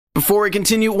Before we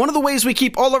continue, one of the ways we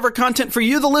keep all of our content for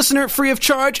you, the listener, free of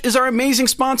charge is our amazing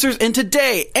sponsors, and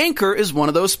today, Anchor is one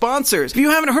of those sponsors. If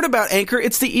you haven't heard about Anchor,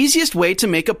 it's the easiest way to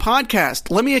make a podcast.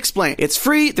 Let me explain. It's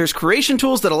free, there's creation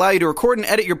tools that allow you to record and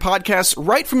edit your podcasts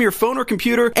right from your phone or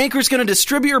computer. Anchor's going to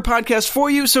distribute your podcast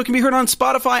for you so it can be heard on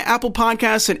Spotify, Apple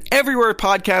Podcasts, and everywhere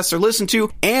podcasts are listened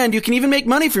to, and you can even make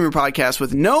money from your podcast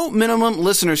with no minimum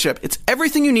listenership. It's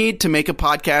everything you need to make a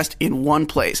podcast in one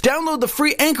place. Download the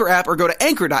free Anchor app or go to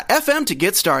anchor.fm to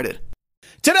get started.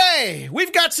 Today,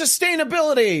 we've got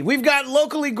sustainability. We've got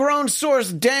locally grown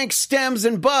source dank stems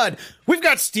and bud. We've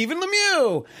got Stephen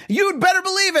Lemieux. You'd better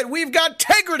believe it. We've got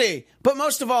integrity. But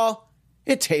most of all,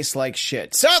 it tastes like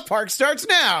shit. South Park starts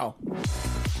now.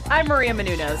 I'm Maria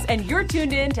Menounos, and you're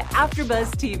tuned in to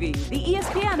AfterBuzz TV, the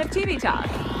ESPN of TV talk.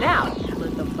 Now,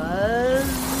 let the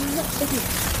buzz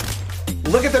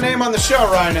begin. Look at the name on the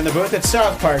show, Ryan, in the booth. It's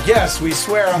South Park. Yes, we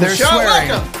swear on the show. Swearing.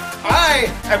 Welcome.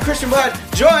 I am Christian Blood,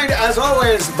 joined, as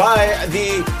always, by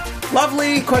the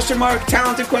lovely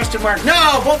talented ?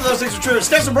 No, both of those things are true.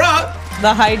 Stefan Brock.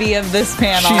 The Heidi of this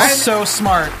panel. She's so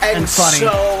smart and funny.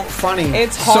 So funny.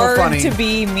 It's so hard funny. to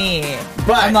be me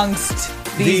But amongst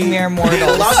these mere mortals. The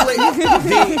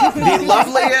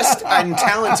loveliest and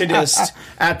talentedest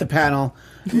at the panel,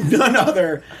 none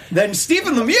other than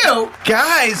Stephen Lemieux.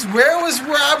 Guys, where was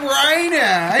Rob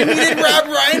Reiner? I needed Rob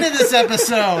Reiner this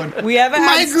episode. We haven't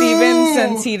had Michael! Steven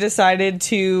since he decided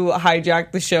to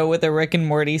hijack the show with a Rick and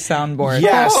Morty soundboard.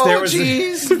 Yes, Oh, there was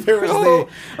jeez. the Rick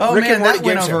Man, and Morty that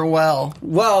went game show. over well.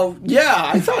 Well,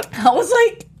 yeah, I thought I was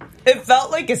like, it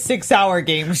felt like a 6-hour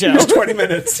game show. it was 20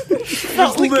 minutes.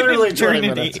 Felt like an Literally 20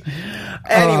 eternity. minutes.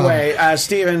 Anyway,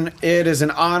 Stephen, it is an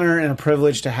honor and a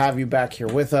privilege to have you back here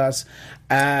with us.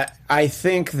 I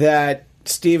think that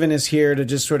Stephen is here to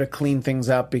just sort of clean things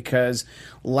up because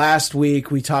last week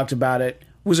we talked about it.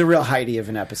 Was a real Heidi of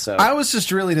an episode. I was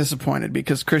just really disappointed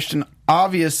because, Christian,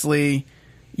 obviously,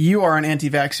 you are an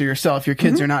anti-vaxxer yourself. Your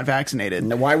kids are not vaccinated.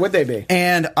 Now, why would they be?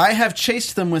 And I have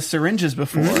chased them with syringes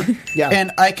before. Yeah.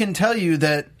 And I can tell you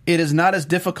that it is not as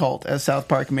difficult as South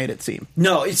Park made it seem.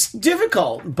 No, it's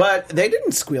difficult, but they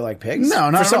didn't squeal like pigs. No,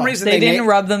 not For at some all. reason, They didn't neighed-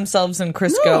 rub themselves in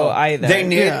Crisco No. either. They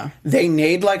neighed, Yeah. they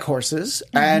neighed like horses,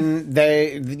 and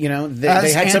they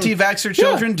As had anti-vaxxer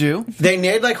children do. They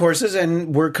neighed like horses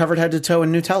and were covered head to toe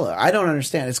in Nutella. I don't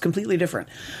understand. It's completely different.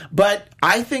 But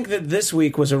I think that this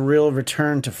week was a real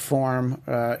return to form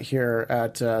here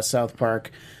at South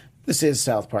Park. This is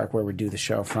South Park, where we do the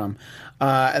show from.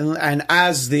 And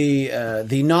as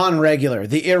the non-regular,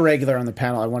 the irregular on the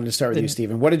panel, I wanted to start with you,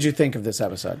 Stephen. What did you think of this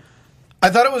episode?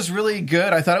 I thought it was really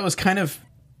good. I thought it was kind of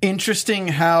interesting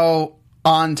how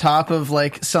on top of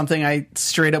like something I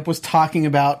straight up was talking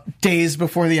about days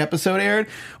before the episode aired,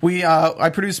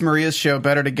 I produced Maria's show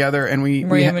Better Together, and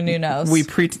Maria Menounos.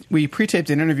 we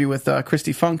pre-taped an interview with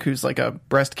Christy Funk, who's like a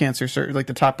breast cancer like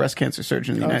the top breast cancer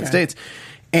surgeon in the United States,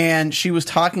 and she was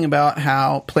talking about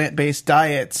how plant-based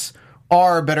diets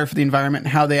are better for the environment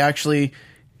and how they actually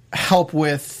help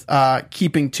with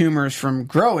keeping tumors from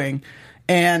growing.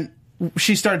 And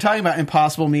she started talking about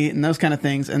Impossible Meat and those kind of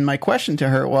things. And my question to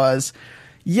her was,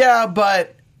 yeah,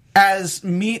 but as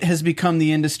meat has become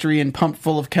the industry and pumped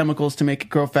full of chemicals to make it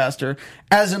grow faster,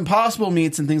 as Impossible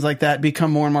Meats and things like that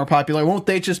become more and more popular, won't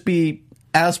they just be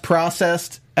as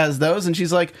processed as those? And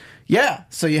she's like, yeah,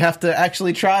 so you have to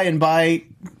actually try and buy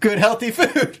good, healthy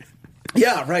food.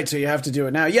 Yeah, right. So you have to do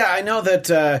it now. Yeah, I know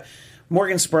that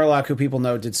Morgan Spurlock, who people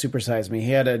know, did Super Size Me.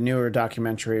 He had a newer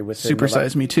documentary with Super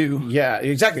Size Me Too. Yeah,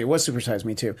 exactly. It was Super Size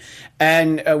Me Too.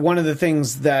 And one of the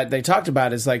things that they talked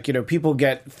about is like, people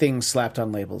get things slapped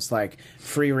on labels like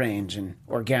free range and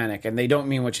organic, and they don't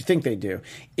mean what you think they do.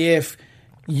 If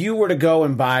you were to go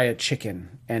and buy a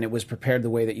chicken and it was prepared the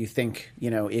way that you think,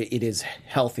 it is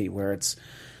healthy, where it's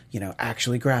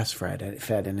actually grass-fed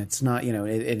and it's not, it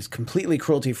is completely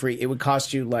cruelty-free, it would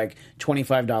cost you like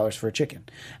 $25 for a chicken.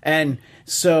 And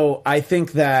so I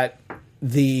think that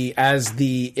as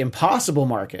the Impossible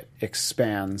market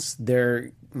expands, I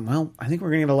think we're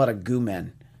going to get a lot of goo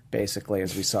men, basically,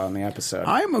 as we saw in the episode.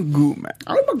 I'm a goo man.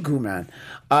 I'm a goo man.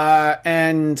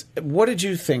 And what did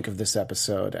you think of this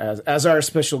episode as our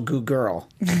special goo girl?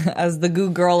 As the goo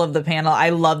girl of the panel, I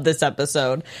love this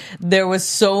episode. There was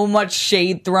so much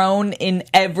shade thrown in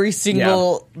every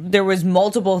single... Yeah. There was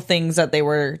multiple things that they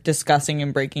were discussing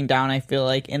and breaking down, I feel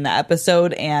like, in the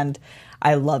episode, and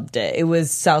I loved it. It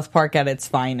was South Park at its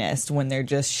finest when they're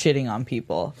just shitting on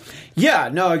people. Yeah,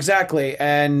 no, exactly.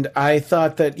 And I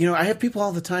thought that, I have people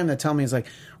all the time that tell me, it's like,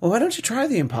 well, why don't you try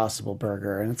the Impossible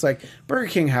Burger? And it's like, Burger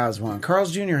King has one.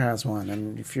 Carl's Jr. has one.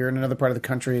 And if you're in another part of the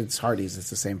country, it's Hardee's.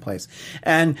 It's the same place.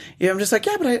 And I'm just like,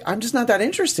 yeah, but I'm just not that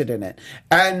interested in it.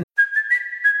 And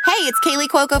it's Kaylee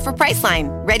Cuoco for Priceline.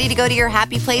 Ready to go to your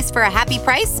happy place for a happy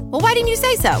price? Well, why didn't you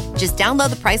say so? Just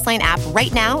download the Priceline app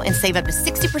right now and save up to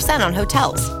 60% on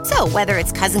hotels. So whether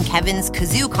it's Cousin Kevin's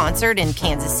Kazoo Concert in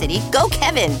Kansas City, go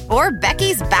Kevin, or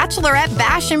Becky's Bachelorette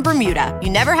Bash in Bermuda,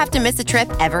 you never have to miss a trip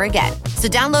ever again. So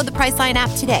download the Priceline app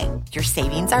today. Your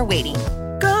savings are waiting.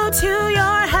 Go to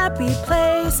your happy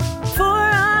place for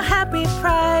a happy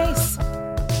price.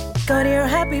 Go to your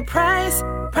happy price,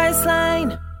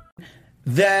 Priceline.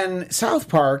 Then South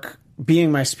Park,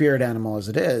 being my spirit animal as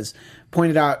it is,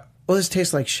 pointed out, well, this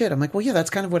tastes like shit. I'm like, well, yeah, that's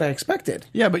kind of what I expected.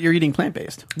 Yeah, but you're eating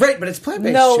plant-based. Right, but it's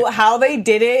plant-based No, shit. how they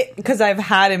did it, because I've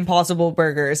had Impossible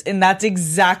Burgers, and that's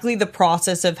exactly the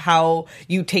process of how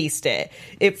you taste it.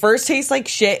 It first tastes like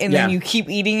shit, and then Yeah. you keep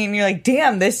eating, and you're like,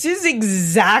 damn, this is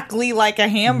exactly like a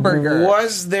hamburger.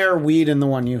 Was there weed in the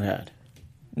one you had?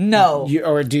 No.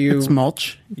 Or do you... It's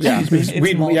mulch. Yeah, Excuse me. It's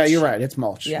weed, mulch. Yeah, you're right. It's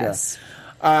mulch. Yes. Yeah.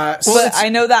 But I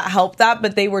know that helped that,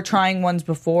 but they were trying ones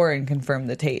before and confirmed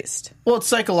the taste. Well, it's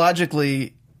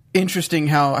psychologically interesting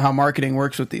how marketing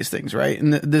works with these things, right?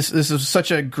 And this is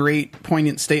such a great,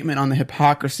 poignant statement on the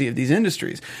hypocrisy of these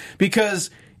industries.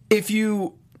 Because if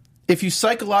you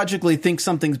psychologically think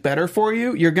something's better for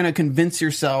you, you're going to convince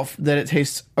yourself that it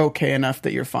tastes okay enough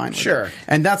that you're fine with Sure. it.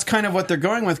 And that's kind of what they're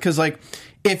going with. Because, like,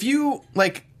 if you,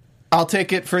 like, I'll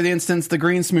take it for the instance, the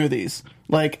green smoothies.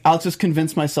 Like, I'll just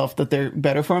convince myself that they're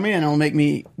better for me, and it'll make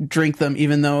me drink them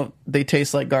even though they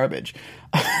taste like garbage.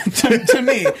 to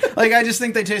me, like, I just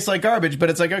think they taste like garbage, but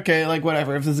it's like, okay, like,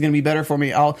 whatever. If this is going to be better for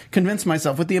me, I'll convince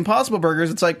myself. With the Impossible Burgers,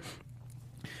 it's like,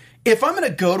 if I'm going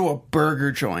to go to a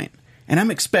burger joint and I'm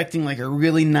expecting like a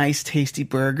really nice, tasty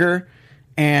burger,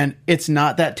 and it's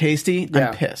not that tasty, Yeah.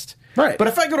 I'm pissed. Right. But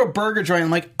if I go to a burger joint,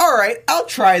 I'm like, all right, I'll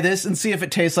try this and see if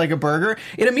it tastes like a burger.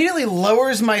 It immediately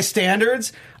lowers my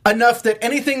standards enough that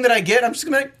anything that I get, I'm just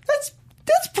going to be like,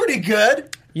 that's pretty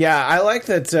good. Yeah, I like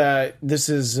that this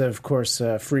is, of course,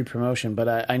 free promotion,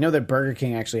 but I know that Burger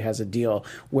King actually has a deal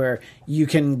where you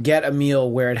can get a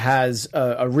meal where it has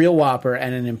a real Whopper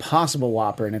and an Impossible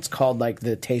Whopper, and it's called, like,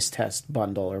 the Taste Test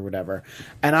Bundle or whatever.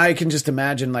 And I can just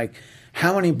imagine, like,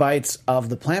 how many bites of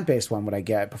the plant-based one would I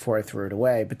get before I threw it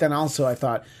away? But then also I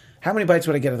thought, how many bites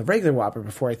would I get of the regular Whopper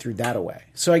before I threw that away?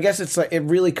 So I guess it's like, it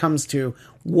really comes to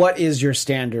what is your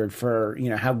standard for, you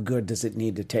know, how good does it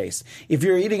need to taste? If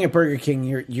you're eating at Burger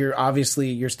King, you're obviously,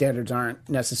 your standards aren't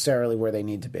necessarily where they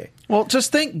need to be. Well,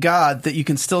 just thank God that you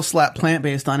can still slap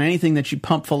plant-based on anything that you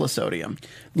pump full of sodium.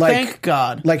 Thank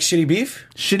God. Like shitty beef?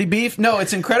 Shitty beef? No,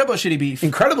 it's incredible shitty beef.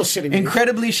 Incredible shitty beef.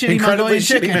 Incredibly shitty Incredibly Mongolian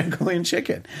shitty chicken. Mongolian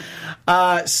chicken.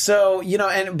 So, you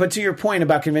know, but to your point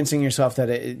about convincing yourself that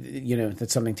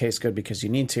that something tastes good because you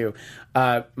need to,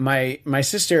 my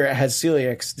sister has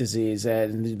celiac disease,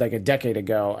 and like a decade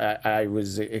ago, I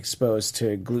was exposed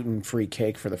to gluten-free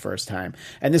cake for the first time.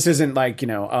 And this isn't like,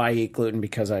 I eat gluten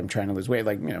because I'm trying to lose weight.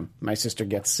 Like, my sister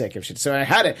gets sick if she. So I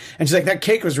had it, and she's like, that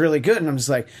cake was really good, and I'm just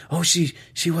like, oh, she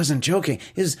wasn't joking.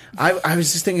 I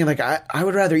was just thinking, like, I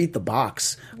would rather eat the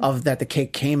box of that the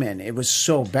cake came in. It was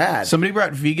so bad. Somebody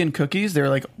brought vegan cookies. They were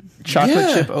like chocolate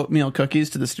Yeah. chip oatmeal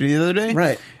cookies to the studio the other day.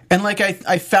 Right. And like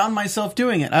I found myself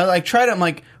doing it. I like tried it. I'm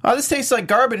like, oh, this tastes like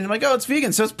garbage. And I'm like, oh, it's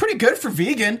vegan, so it's pretty good for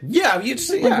vegan. Yeah, you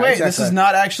just Like, yeah, wait, exactly. this is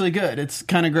not actually good. It's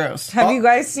kind of gross. Have you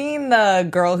guys seen the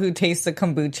girl who tastes the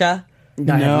kombucha? I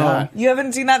have not. You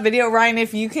haven't seen that video, Ryan?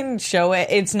 If you can show it,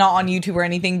 it's not on YouTube or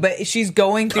anything, but she's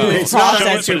going through the it's not on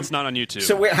process. But it's not on YouTube.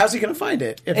 So how's he going to find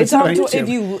it? If It's not on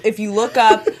YouTube? if you look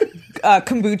up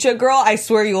kombucha girl, I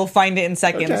swear you will find it in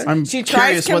seconds. Okay. I'm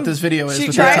curious what this video is She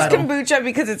with tries that title. kombucha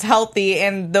because it's healthy,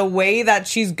 and the way that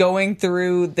she's going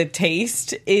through the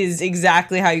taste is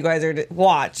exactly how you guys are.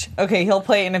 Watch. Okay, he'll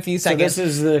play it in a few So seconds. this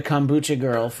is the kombucha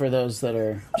girl for those that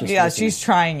are just Yeah, listening. she's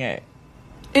trying it.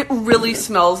 It really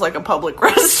smells like a public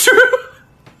restroom.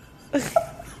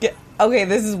 Yeah, okay,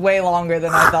 this is way longer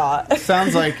than I thought.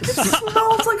 Sounds like It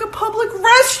smells like a public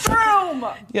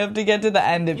restroom. You have to get to the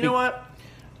end. You know what?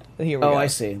 Here we Oh, go. I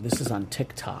see. This is on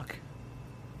TikTok.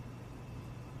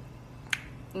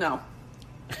 No.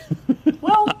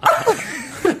 Well,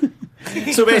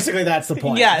 So basically, that's the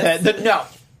point. Yes. No.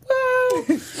 Well,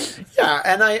 yeah,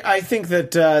 and I think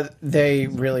that they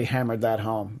really hammered that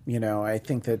home. I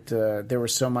think that there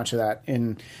was so much of that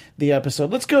in the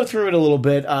episode. Let's go through it a little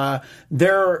bit.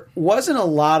 There wasn't a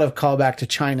lot of callback to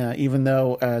China, even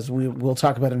though, as we'll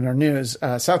talk about in our news,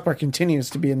 South Park continues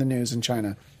to be in the news in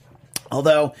China.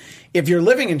 Although, if you're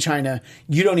living in China,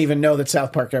 you don't even know that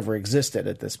South Park ever existed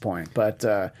at this point. But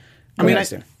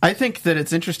I think that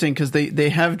it's interesting because they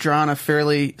have drawn a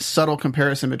fairly subtle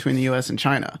comparison between the U.S. and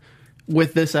China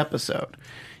with this episode,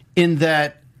 in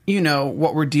that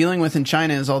what we're dealing with in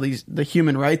China is all the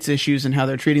human rights issues and how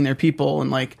they're treating their people,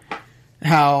 and like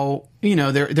how,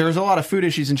 there's a lot of food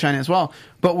issues in China as well.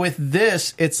 But with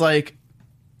this, it's like,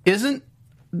 isn't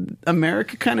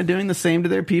America kind of doing the same to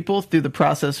their people through the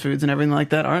processed foods and everything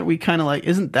like that? Aren't we kind of like,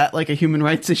 isn't that like a human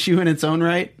rights issue in its own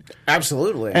right?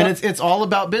 Absolutely. And it's all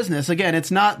about business. Again, it's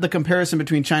not the comparison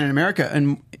between China and America,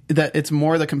 and that it's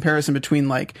more the comparison between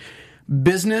like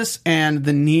business and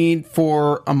the need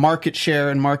for a market share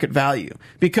and market value.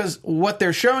 Because what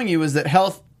they're showing you is that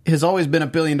health has always been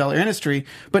 $1 billion industry,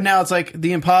 but now it's like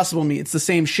the Impossible Meat. It's the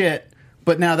same shit,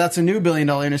 but now that's a new $1 billion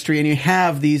industry, and you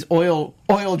have these oil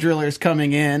drillers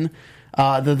coming in,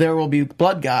 the There Will Be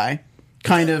Blood guy,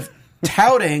 kind of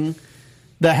touting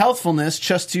the healthfulness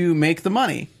just to make the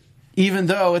money, even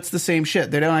though it's the same shit.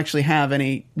 They don't actually have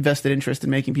any vested interest in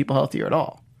making people healthier at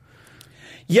all.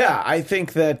 Yeah, I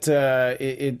think that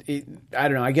I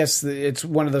don't know. I guess it's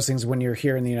one of those things when you're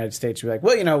here in the United States, you're like,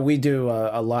 well, we do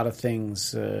a lot of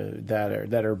things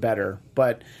that are better,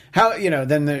 but how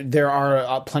then there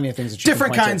are plenty of things that you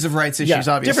different can point kinds to. of rights issues,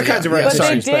 obviously. Different kinds of rights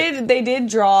But issues. they did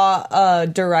draw a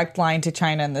direct line to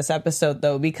China in this episode,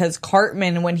 though, because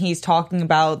Cartman, when he's talking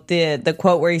about the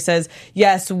quote where he says,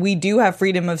 yes, we do have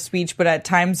freedom of speech, but at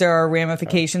times there are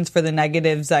ramifications for the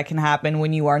negatives that can happen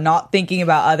when you are not thinking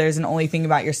about others and only thinking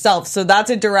about yourself. So that's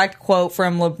a direct quote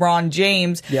from LeBron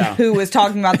James, who was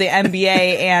talking about the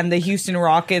NBA and the Houston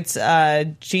Rockets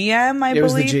GM, I believe. It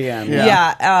was the GM.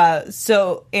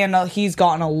 And he's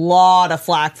gotten a lot of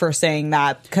flack for saying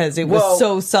that because it was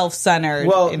so self-centered.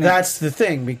 Well, that's the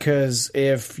thing, because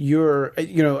if you're,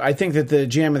 I think that the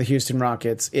GM of the Houston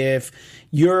Rockets, if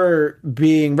you're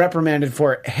being reprimanded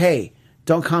for, hey,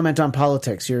 don't comment on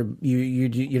politics,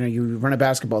 you run a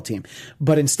basketball team,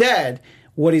 but instead,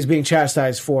 what he's being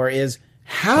chastised for is,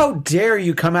 how dare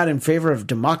you come out in favor of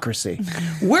democracy?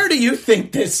 Where do you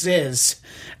think this is?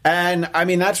 And I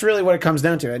mean, that's really what it comes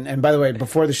down to. And by the way,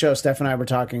 before the show, Steph and I were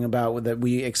talking about that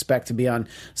we expect to be on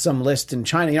some list in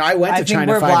China. I went to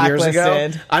China 5 years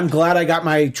ago. I'm glad I got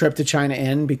my trip to China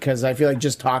in, because I feel like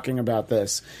just talking about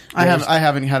this. I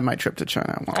haven't had my trip to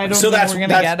China. I don't think we're going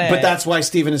to get it. But that's why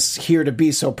Steven is here to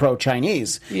be so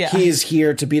pro-Chinese. Yeah. He is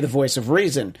here to be the voice of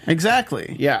reason.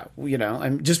 Exactly. Yeah,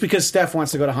 and just because Steph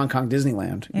wants to go to Hong Kong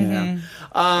Disneyland,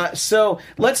 so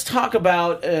let's talk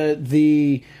about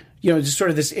just sort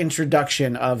of this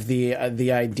introduction of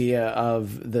the idea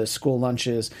of the school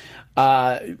lunches.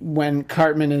 When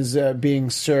Cartman is being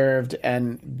served,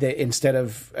 and instead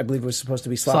of, I believe it was supposed to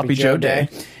be Sloppy Joe Day,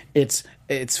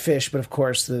 it's fish, but of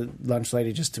course the lunch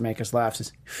lady, just to make us laugh,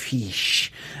 says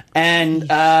fish, and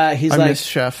he's like, miss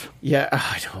Chef. Yeah,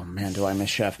 oh man, do I miss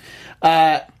Chef?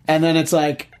 And then it's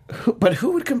like, but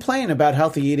who would complain about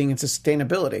healthy eating and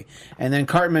sustainability? And then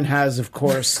Cartman has, of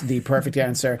course, the perfect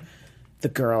answer. The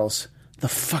girls. The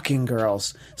fucking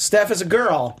girls. Steph is a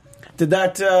girl. Did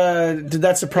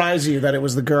that surprise you that it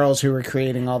was the girls who were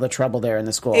creating all the trouble there in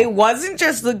the school? It wasn't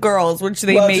just the girls, which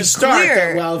they made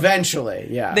clear. Eventually,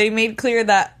 yeah. They made clear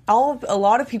that a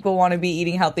lot of people want to be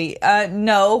eating healthy.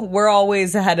 No, we're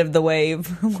always ahead of the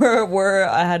wave. we're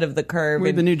ahead of the curve.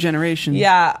 We're the new generation.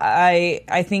 Yeah,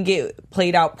 I think it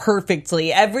played out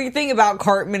perfectly. Everything about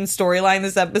Cartman's storyline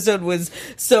this episode was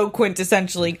so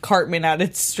quintessentially Cartman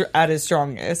at his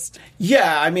strongest.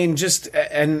 Yeah, I mean,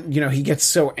 he gets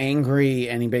so angry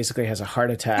and he basically has a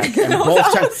heart attack. And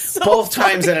both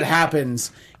times that it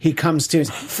happens, he comes to,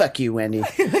 fuck you, Wendy.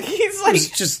 He's like, it's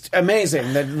just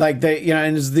amazing that,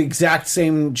 and it's the exact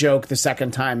same joke the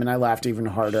second time, and I laughed even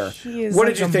harder. What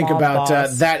did you think about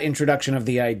that introduction of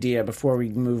the idea before we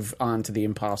move on to the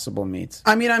Impossible Meats?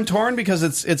 I mean, I'm torn because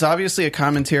it's obviously a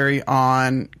commentary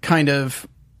on kind of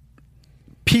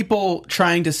people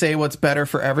trying to say what's better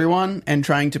for everyone and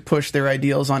trying to push their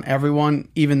ideals on everyone,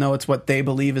 even though it's what they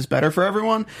believe is better for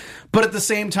everyone. But at the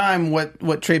same time,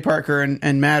 what Trey Parker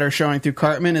and Matt are showing through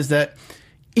Cartman is that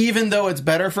even though it's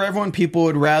better for everyone, people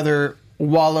would rather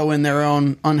wallow in their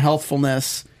own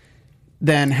unhealthfulness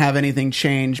than have anything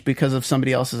change because of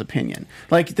somebody else's opinion.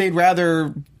 Like, they'd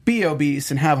rather be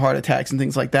obese and have heart attacks and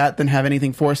things like that than have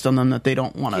anything forced on them that they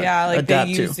don't want to adapt to.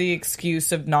 They use the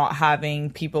excuse of not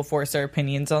having people force their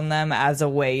opinions on them as a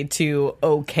way to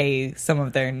okay some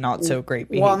of their not so great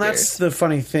behaviors. Well, and that's the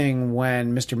funny thing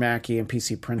when Mr. Mackey and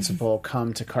PC Principal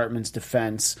come to Cartman's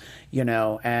defense,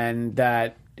 and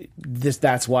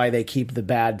that's why they keep the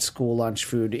bad school lunch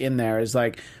food in there, is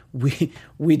like, we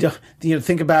don't,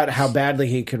 think about how badly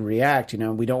he could react.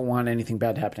 We don't want anything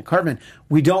bad to happen to Cartman.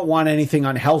 We don't want anything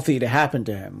unhealthy to happen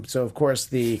to him. So of course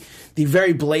the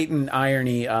very blatant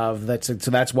irony of that. So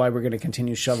that's why we're going to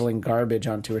continue shoveling garbage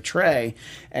onto a tray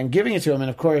and giving it to him. And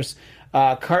of course,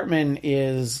 Cartman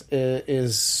is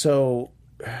so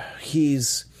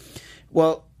he's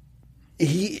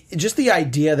he just the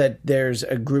idea that there's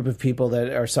a group of people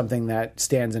that are something that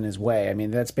stands in his way. I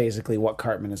mean, that's basically what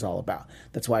Cartman is all about.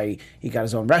 That's why he got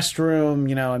his own restroom.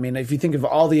 You know, I mean, if you think of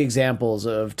all the examples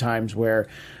of times where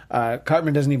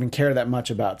Cartman doesn't even care that much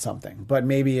about something, but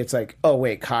maybe it's like, oh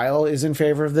wait, Kyle is in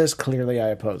favor of this. Clearly, I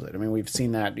oppose it. I mean, we've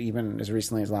seen that even as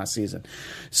recently as last season.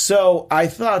 So I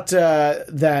thought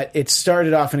that it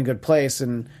started off in a good place,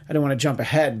 and I don't want to jump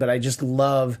ahead, but I just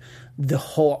love the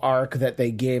whole arc that they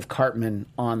gave Cartman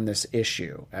on this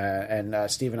issue. And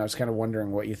Stephen, I was kind of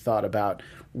wondering what you thought about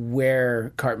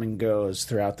where Cartman goes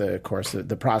throughout the course of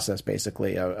the process,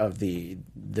 basically, of the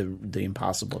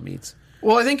Impossible meets.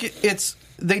 Well, I think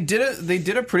they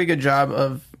did a pretty good job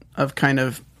of kind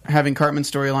of having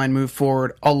Cartman's storyline move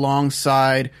forward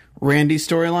alongside Randy's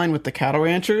storyline with the cattle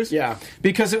ranchers. Yeah,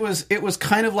 because it was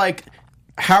kind of like,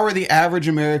 how are the average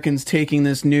Americans taking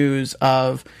this news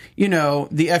of, you know,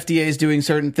 the FDA is doing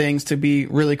certain things to be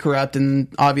really corrupt, and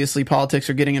obviously politics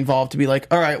are getting involved to be like,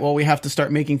 all right, well, we have to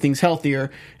start making things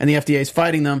healthier, and the FDA is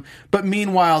fighting them. But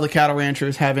meanwhile, the cattle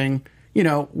ranchers having, you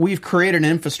know, we've created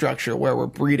an infrastructure where we're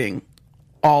breeding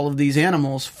all of these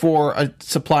animals for a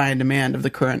supply and demand of the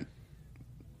current,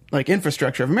 like,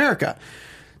 infrastructure of America.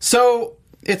 So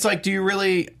it's like, do you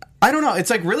really... I don't know. It's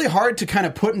like really hard to kind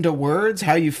of put into words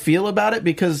how you feel about it,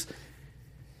 because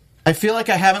I feel like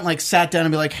I haven't like sat down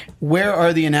and be like, where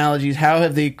are the analogies? How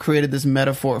have they created this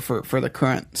metaphor for the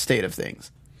current state of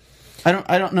things? I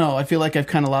don't know. I feel like I've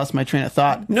kind of lost my train of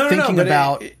thought thinking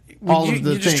about all of the things.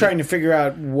 You're just trying to figure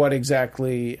out what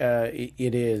exactly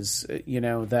it is, you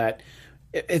know, that...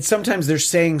 It's sometimes they're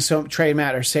saying Trey and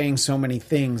Matt are saying so many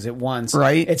things at once.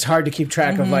 Right. It's hard to keep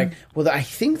track of like, well, I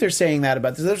think they're saying that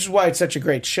about this. This is why it's such a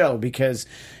great show, because,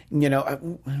 you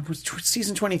know,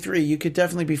 season 23, you could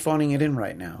definitely be phoning it in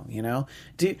right now, you know?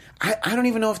 I don't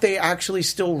even know if they actually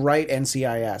still write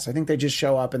NCIS. I think they just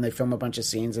show up and they film a bunch of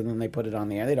scenes and then they put it on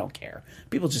the air. They don't care.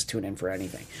 People just tune in for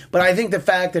anything. But I think the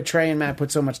fact that Trey and Matt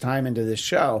put so much time into this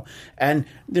show, and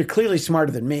they're clearly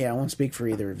smarter than me, I won't speak for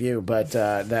either of you, but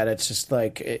that it's just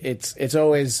like, it's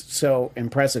always so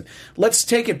impressive. Let's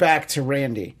take it back to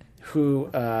Randy, who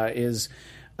is...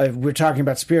 we're talking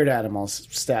about spirit animals,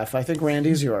 Steph. I think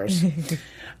Randy's yours.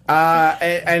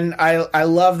 And I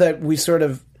love that we sort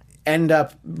of end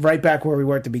up right back where we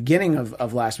were at the beginning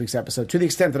of last week's episode, to the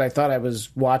extent that I thought I was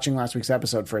watching last week's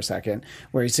episode for a second,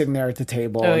 where he's sitting there at the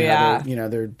table. Oh, and yeah.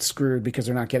 they're screwed because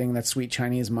they're not getting that sweet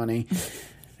Chinese money.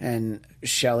 And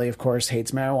Shelley, of course,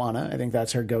 hates marijuana. I think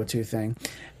that's her go-to thing.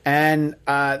 And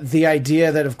the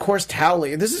idea that, of course,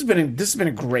 Towley. This has been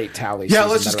a great Towley. Yeah,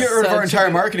 season, let's just get rid of our entire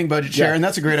marketing budget, Sharon.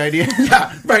 That's a great idea.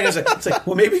 Yeah, right. It's like,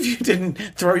 well, maybe if you didn't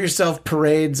throw yourself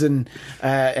parades and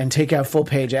take out full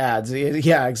page ads.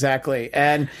 Yeah, exactly.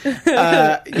 And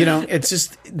it's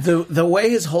just the way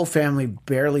his whole family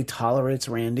barely tolerates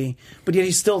Randy, but yet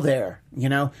he's still there. You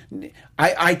know,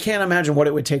 I can't imagine what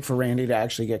it would take for Randy to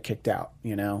actually get kicked out.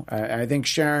 You know, I think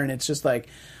Sharon, it's just like,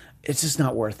 it's just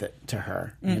not worth it to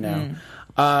her, you know.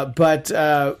 But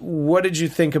what did you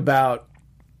think about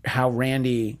how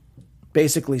Randy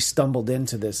basically stumbled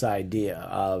into this idea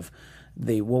of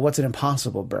what's an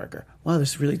Impossible Burger? Wow,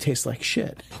 this really tastes like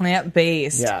shit.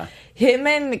 Plant-based. Yeah. Him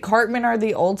and Cartman are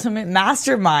the ultimate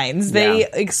masterminds. They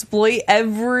exploit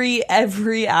every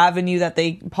avenue that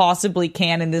they possibly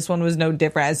can, and this one was no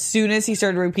different. As soon as he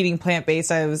started repeating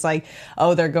plant-based, I was like,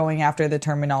 oh, they're going after the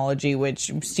terminology,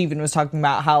 which Stephen was talking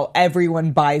about, how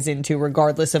everyone buys into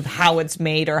regardless of how it's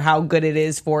made or how good it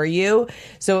is for you.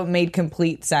 So it made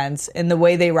complete sense. And the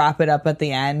way they wrap it up at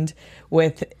the end,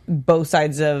 with both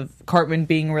sides of Cartman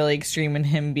being really extreme and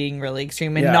him being really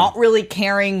extreme, and not really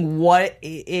caring what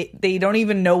they don't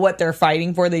even know what they're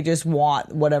fighting for. They just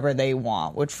want whatever they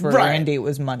want, which for Randy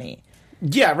was money.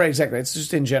 Yeah, right, exactly. It's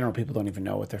just in general, people don't even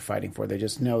know what they're fighting for. They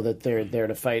just know that they're there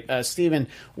to fight. Stephen,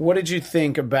 what did you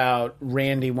think about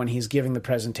Randy when he's giving the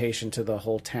presentation to the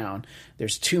whole town?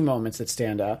 There's two moments that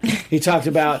stand out. He talked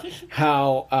about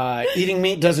how eating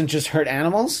meat doesn't just hurt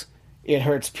animals, it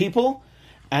hurts people.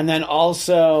 And then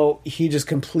also, he just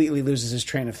completely loses his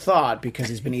train of thought because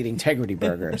he's been eating Integrity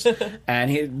burgers. And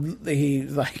he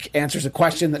like answers a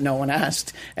question that no one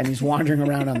asked, and he's wandering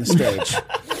around on the stage.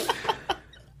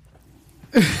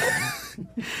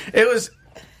 It's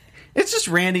just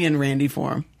Randy in Randy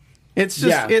form. It's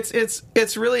just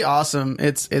it's really awesome.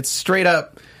 It's straight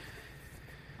up.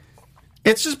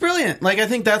 It's just brilliant. Like, I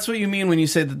think that's what you mean when you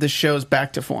say that this show's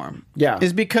back to form. Yeah.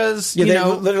 Is because,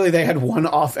 literally they had one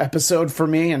off episode for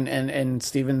me, and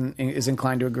Steven is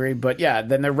inclined to agree. But yeah,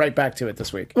 then they're right back to it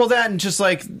this week. Well, that and just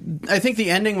like, I think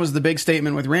the ending was the big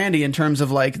statement with Randy in terms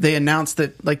of like, they announced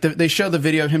that, like, they show the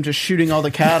video of him just shooting all the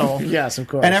cattle. Yes, of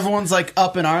course. And everyone's like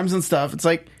up in arms and stuff. It's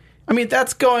like, I mean,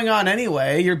 that's going on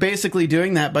anyway. You're basically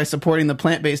doing that by supporting the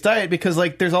plant-based diet because,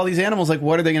 like, there's all these animals. Like,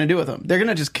 what are they going to do with them? They're going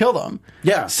to just kill them.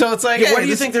 Yeah. So it's like, yeah, hey, what do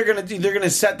you think they're going to do? They're going to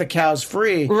set the cows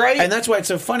free, right? And that's why it's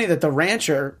so funny that the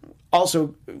rancher,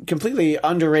 also completely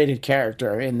underrated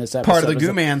character in this episode, part of the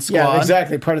Goo Man squad. Yeah,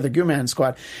 exactly. Part of the Goo Man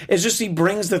squad. It's just he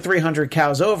brings the 300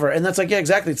 cows over, and that's like, yeah,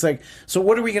 exactly. It's like, so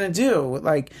what are we going to do?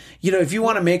 Like, you know, if you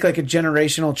want to make like a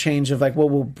generational change of like, well,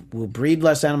 we'll breed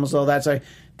less animals. All that's like,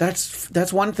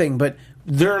 that's one thing, but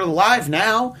they're alive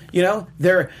now, you know.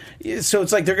 So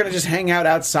it's like they're going to just hang out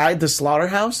outside the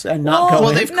slaughterhouse and not go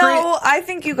in. I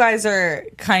think you guys are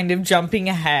kind of jumping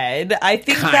ahead. I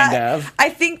think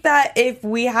that if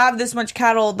we have this much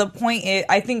cattle, the point is,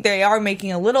 I think they are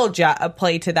making a little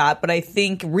play to that. But I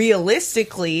think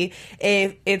realistically,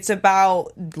 if it's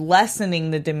about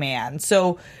lessening the demand,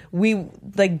 so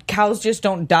cows just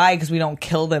don't die because we don't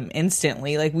kill them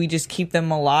instantly. Like, we just keep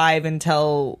them alive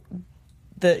until.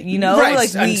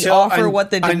 Offer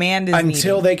what the demand is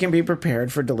until needing. They can be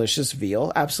prepared for delicious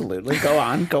veal. Absolutely. Go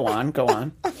on.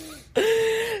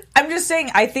 I'm just saying,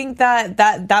 I think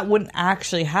that wouldn't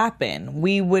actually happen.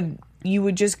 You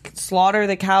would just slaughter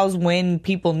the cows when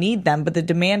people need them, but the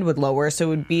demand would lower, so it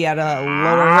would be at a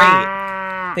lower rate.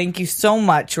 Thank you so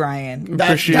much, Ryan.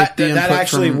 That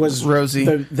actually was Rosie.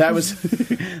 That was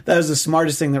the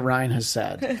smartest thing that Ryan has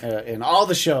said in all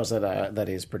the shows that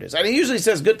he's produced. And he usually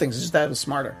says good things. It's just that was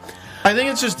smarter. I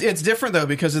think it's different though,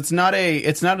 because it's not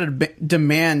a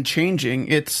demand changing.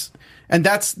 And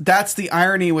that's the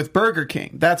irony with Burger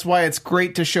King. That's why it's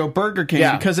great to show Burger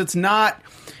King, because it's not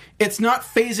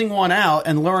phasing one out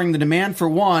and lowering the demand for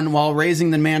one while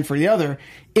raising the demand for the other.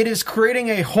 It is creating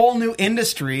a whole new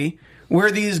industry where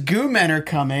these goo men are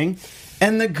coming,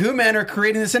 and the goo men are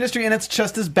creating this industry, and it's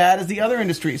just as bad as the other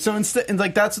industry. So instead,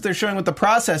 like, that's what they're showing with the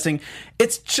processing.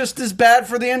 It's just as bad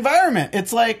for the environment.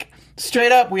 It's like,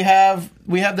 straight up, we have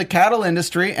the cattle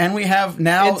industry, and we have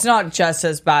now. It's not just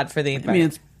as bad for the environment. I mean,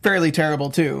 it's fairly terrible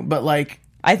too, but like.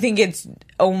 I think it's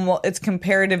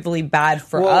comparatively bad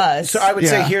for us. So I would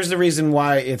say here's the reason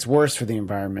why it's worse for the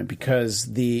environment,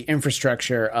 because the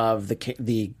infrastructure of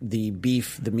the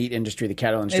beef, the meat industry, the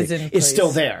cattle industry is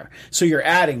still there. So you're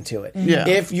adding to it. Yeah.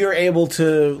 If you're able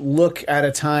to look at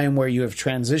a time where you have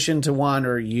transitioned to one,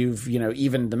 or you've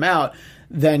evened them out,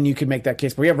 then you could make that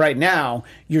case. But right now,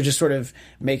 you're just sort of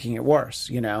making it worse.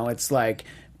 It's like.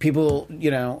 People,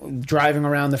 driving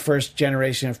around the first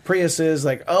generation of Priuses,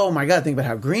 like, oh my God, think about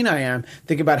how green I am.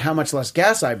 Think about how much less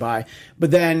gas I buy. But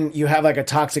then you have like a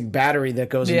toxic battery that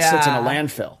goes and sits in a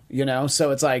landfill, So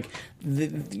it's like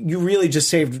you really just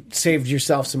saved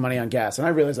yourself some money on gas. And I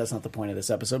realize that's not the point of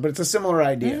this episode, but it's a similar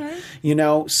idea,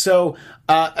 So,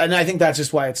 and I think that's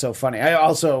just why it's so funny. I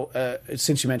also,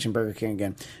 since you mentioned Burger King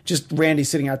again, just Randy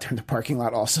sitting out there in the parking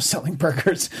lot also selling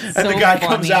burgers. And the guy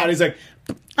comes out, he's like,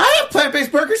 I have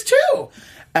plant-based burgers too.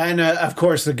 And of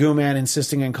course, the Goo Man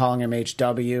insisting on calling him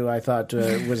HW, I thought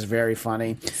was very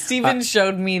funny. Steven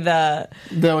showed me There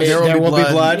Will Be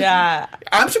Blood. Yeah.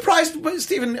 I'm surprised,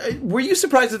 Steven, were you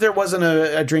surprised that there wasn't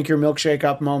a drink your milkshake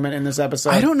up moment in this episode?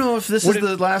 I don't know if this is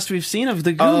the last we've seen of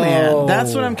the Goo Man.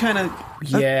 That's what I'm kind of...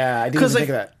 Yeah, I didn't even think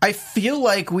of that. I feel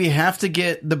like we have to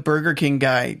get the Burger King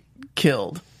guy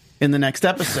killed in the next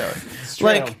episode.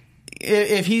 Like...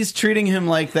 If he's treating him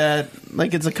like that,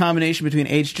 like it's a combination between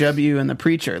HW and the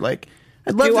Preacher, like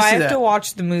I'd love to see that. Do I have to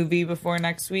watch the movie before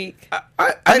next week?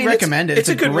 I recommend it. It's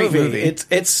a good great movie.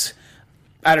 It's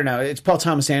I don't know. It's Paul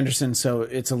Thomas Anderson, so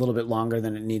it's a little bit longer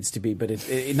than it needs to be, but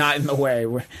it not in the way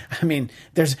where, I mean,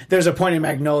 there's a point in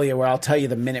Magnolia where I'll tell you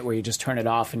the minute where you just turn it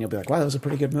off and you'll be like, wow, that was a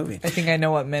pretty good movie. I think I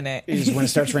know what minute. Is when it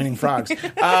starts raining frogs.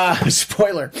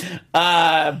 Spoiler.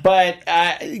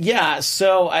 Yeah,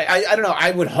 so I don't know.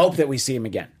 I would hope that we see him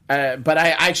again. But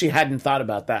I actually hadn't thought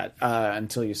about that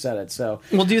until you said it. So,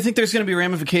 well, do you think there's going to be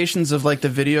ramifications of like the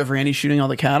video of Randy shooting all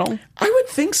the cattle? I would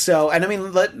think so. And I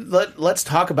mean, let's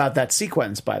talk about that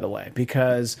sequence, by the way,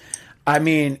 because I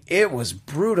mean, it was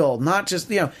brutal. Not just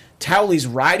Towley's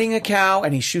riding a cow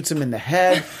and he shoots him in the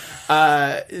head.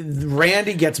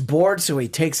 Randy gets bored, so he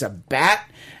takes a bat.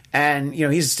 And,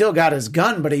 he's still got his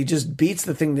gun, but he just beats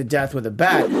the thing to death with a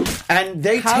bat. And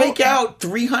they take out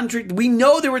 300. We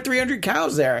know there were 300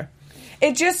 cows there.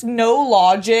 It's just no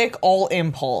logic, all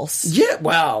impulse. Yeah,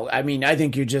 well, I mean, I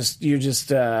think you just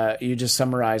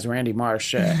summarized Randy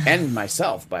Marsh and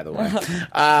myself, by the way.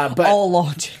 But All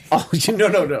logic.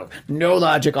 No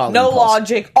logic, all No impulse.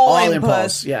 logic, all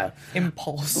impulse. Yeah.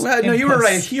 Impulse. Well, no, you were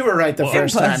right. You were right the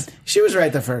first impulse. time. She was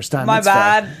right the first time. My That's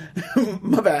bad. fair.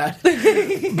 My bad.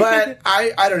 But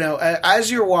I don't know.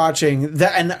 As you're watching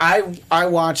that, and I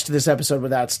watched this episode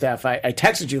without Steph. I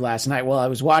texted you last night while I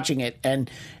was watching it, and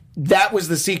that was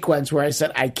the sequence where I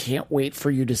said, I can't wait for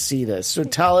you to see this. So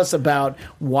tell us about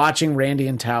watching Randy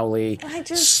and Towley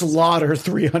slaughter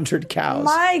 300 cows.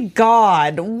 My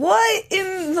God, what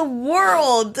in the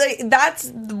world? That's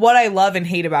what I love and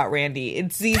hate about Randy.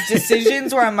 It's these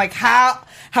decisions where I'm like, how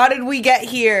did we get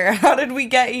here? How did we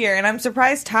get here? And I'm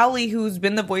surprised Towley, who's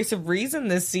been the voice of reason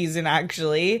this season,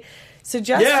 actually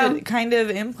suggested, kind of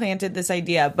implanted this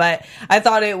idea. But I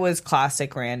thought it was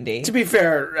classic Randy. To be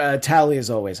fair, Towley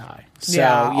is always high. So,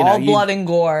 all blood and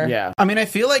gore. Yeah. I mean, I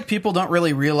feel like people don't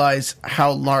really realize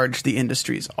how large the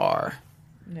industries are.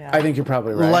 Yeah. I think you're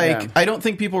probably right. I don't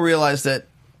think people realize that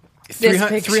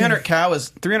 300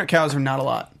 cows are not a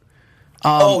lot.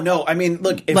 No. I mean,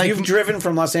 look, if you've driven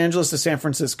from Los Angeles to San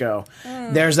Francisco,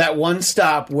 there's that one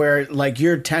stop where, like,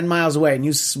 you're 10 miles away and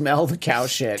you smell the cow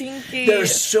shit. Stinky.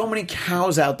 There's so many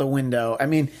cows out the window. I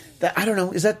mean, I don't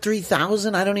know. Is that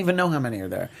 3,000? I don't even know how many are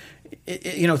there.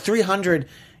 300.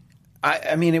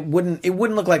 I mean, it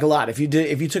wouldn't look like a lot if you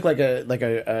took like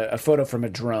a photo from a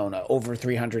drone over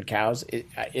 300 cows.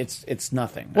 It's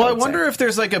nothing. Well, I wonder if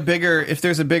there's like a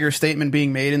bigger statement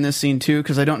being made in this scene too,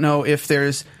 because I don't know if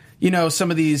there's some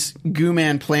of these Goo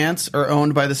Man plants are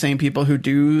owned by the same people who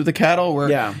do the cattle.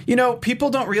 Where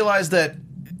people don't realize that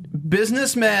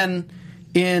businessmen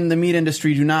in the meat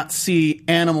industry do not see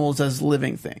animals as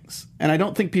living things. And I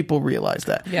don't think people realize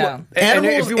that. Yeah. And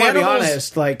if you want to be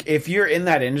honest, like, if you're in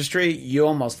that industry, you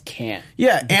almost can't.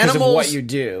 Yeah, because of what you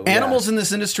do. Animals in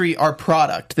this industry are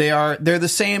product. They're the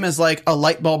same as like a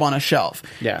light bulb on a shelf.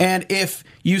 Yeah. And if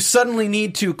you suddenly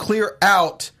need to clear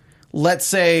out, let's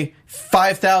say,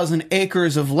 5,000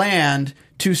 acres of land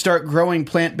to start growing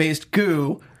plant-based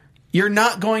goo, you're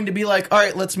not going to be like, all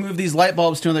right, let's move these light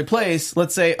bulbs to another place.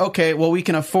 Let's say, okay, well, we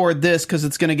can afford this because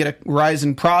it's going to get a rise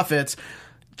in profits.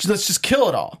 Let's just kill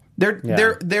it all. They're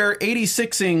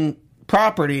 86ing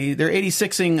property. They're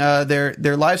 86ing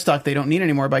their livestock they don't need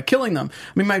anymore by killing them.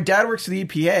 I mean, my dad works for the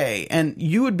EPA, and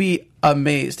you would be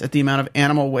amazed at the amount of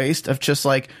animal waste of just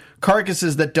like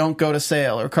carcasses that don't go to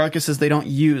sale or carcasses they don't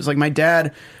use. Like my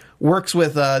dad works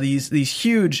with these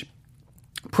huge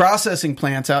processing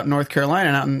plants out in North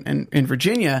Carolina and out in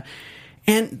Virginia,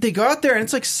 and they go out there and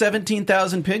it's like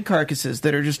 17,000 pig carcasses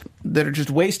that are just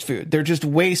waste food. They're just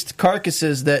waste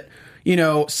carcasses that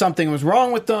something was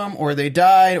wrong with them, or they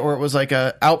died, or it was like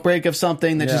a outbreak of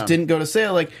something that just didn't go to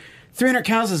sale. Like 300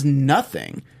 cows is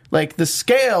nothing. Like the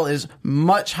scale is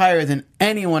much higher than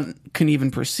anyone can even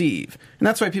perceive, and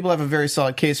that's why people have a very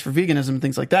solid case for veganism and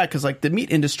things like that, because like the meat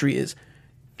industry is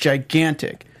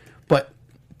gigantic, but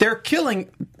they're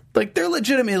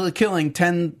legitimately killing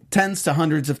tens to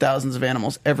hundreds of thousands of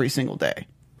animals every single day.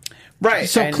 Right.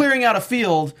 So clearing out a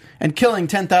field and killing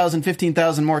 10,000,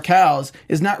 15,000 more cows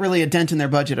is not really a dent in their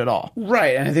budget at all.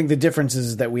 Right. And I think the difference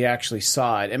is that we actually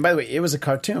saw it. And by the way, it was a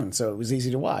cartoon, so it was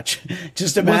easy to watch.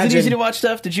 Just imagine. Was it easy to watch,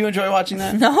 Steph? Did you enjoy watching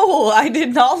that? No, I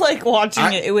did not like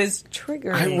watching it. It was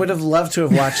triggering. I would have loved to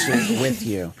have watched it with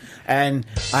you. And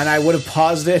I would have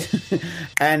paused it,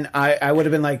 and I would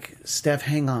have been like, Steph,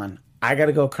 hang on. I got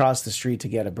to go across the street to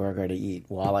get a burger to eat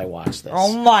while I watch this.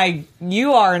 Oh my,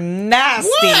 you are nasty.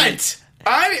 What?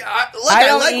 I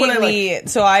don't like eat what I like. meat,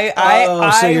 so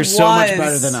so you're so much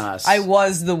better than us. I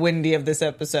was the Wendy of this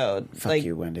episode. Fuck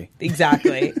you, Wendy.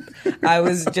 Exactly. I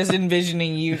was just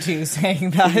envisioning you two saying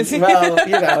that. Well,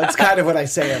 it's kind of what I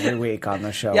say every week on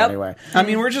the show anyway. I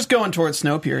mean, we're just going towards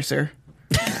Snowpiercer.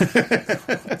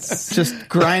 Just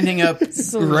grinding up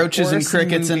roaches and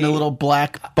crickets into little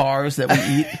black bars that we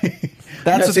eat.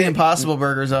 That's what the Impossible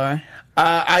Burgers are.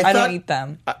 I don't eat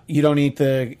them. You don't eat.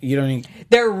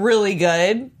 They're really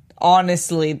good.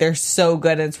 Honestly, they're so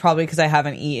good. It's probably because I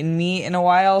haven't eaten meat in a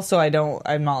while, so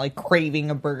I'm not like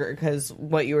craving a burger, because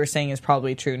what you were saying is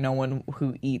probably true. No one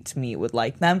who eats meat would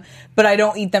like them, but I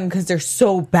don't eat them because they're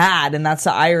so bad, and that's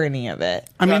the irony of it.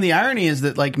 I mean, the irony is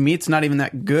that like meat's not even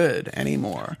that good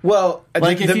anymore. Well,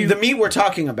 like the meat we're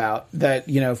talking about, that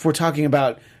if we're talking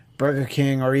about Burger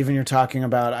King, or even you're talking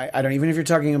about I don't even if you're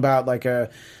talking about like a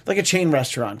chain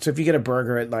restaurant. So if you get a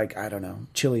burger at like, I don't know,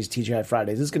 Chili's, TGI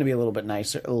Fridays, it's going to be a little bit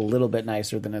nicer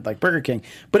than at like Burger King,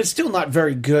 but it's still not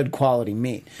very good quality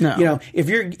meat. No. You know,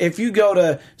 if you go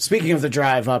to, speaking of the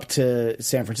drive up to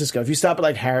San Francisco, if you stop at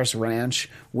like Harris Ranch,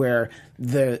 where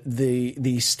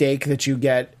the steak that you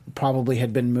get probably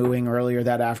had been mooing earlier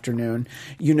that afternoon,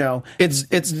 you know, it's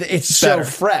so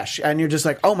fresh, and you're just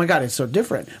like, oh my God, it's so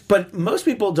different. But most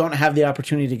people don't have the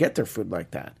opportunity to get their food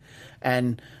like that.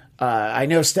 And I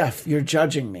know, Steph, you're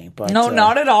judging me, but No,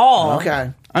 not at all.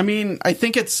 Okay. I mean, I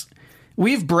think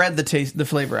we've bred the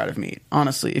flavor out of meat.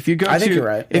 Honestly, if you go, I think you're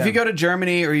right. If you go to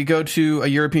Germany or you go to a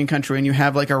European country and you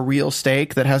have like a real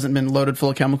steak that hasn't been loaded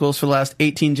full of chemicals for the last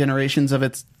 18 generations of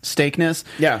its steakness,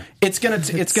 it's gonna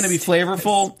be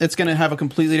flavorful. It's gonna have a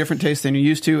completely different taste than you're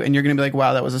used to, and you're gonna be like,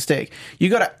 wow, that was a steak. You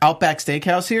go to Outback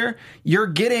Steakhouse here, you're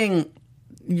getting.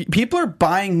 People are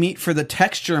buying meat for the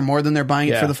texture more than they're buying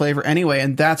it for the flavor anyway,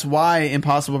 and that's why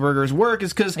Impossible Burgers work,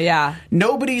 is because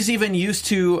nobody's even used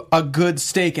to a good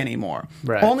steak anymore.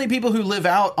 Right. Only people who live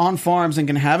out on farms and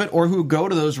can have it, or who go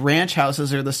to those ranch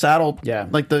houses or the saddle,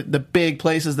 like the big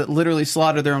places that literally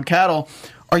slaughter their own cattle,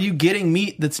 are you getting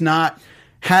meat that's not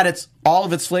had all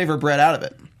of its flavor bred out of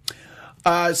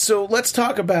it. So let's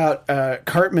talk about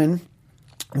Cartman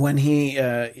when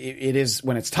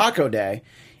when it's taco day.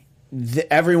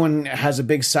 Everyone has a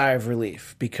big sigh of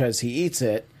relief because he eats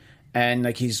it, and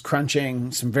like he's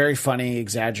crunching some very funny,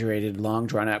 exaggerated, long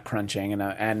drawn out crunching,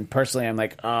 and personally I'm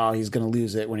like, oh, he's gonna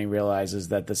lose it when he realizes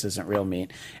that this isn't real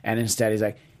meat, and instead he's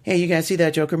like, hey, you guys see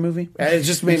that Joker movie? And it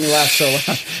just made me laugh so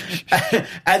loud.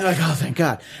 And like, oh, thank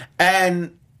God.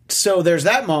 And so there's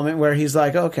that moment where he's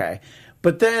like, okay,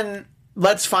 but then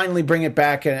let's finally bring it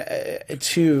back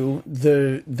to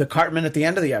the Cartman at the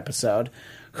end of the episode,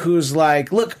 who's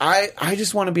like, look, I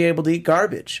just want to be able to eat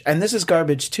garbage. And this is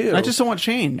garbage, too. I just don't want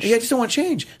change. Yeah, I just don't want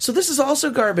change. So this is also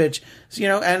garbage, you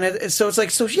know, and so it's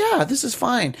like, so yeah, this is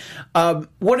fine.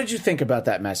 What did you think about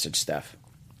that message, Steph?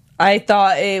 I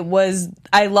thought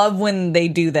I love when they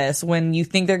do this, when you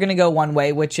think they're going to go one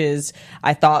way, which is,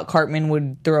 I thought Cartman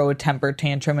would throw a temper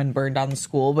tantrum and burn down the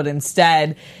school, but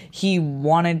instead he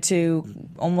wanted to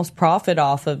almost profit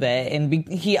off of it, and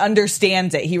he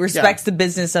understands it. He respects the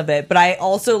business of it. But I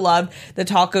also loved the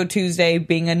Taco Tuesday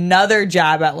being another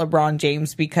jab at LeBron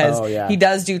James, because he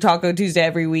does do Taco Tuesday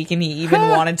every week, and he even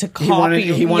wanted to copy.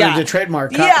 He wanted to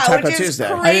trademark Taco Tuesday.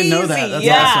 Crazy. I didn't know that.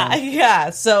 That's awesome. Yeah.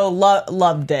 So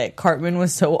loved it. Cartman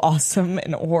was so awesome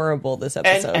and horrible this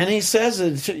episode. And he says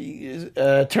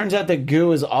it turns out that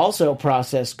goo is also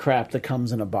processed crap that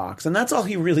comes in a box. And that's all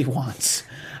he really wants.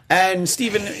 And,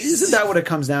 Steven, isn't that what it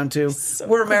comes down to? So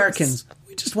we're Americans.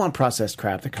 We just want processed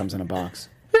crap that comes in a box.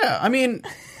 Yeah, I mean,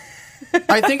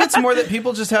 I think it's more that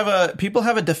people just have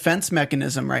a defense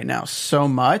mechanism right now so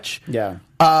much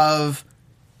of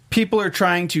people are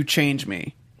trying to change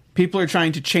me. People are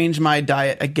trying to change my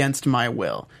diet against my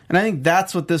will. And I think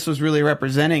that's what this was really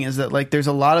representing, is that like there's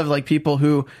a lot of like people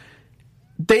who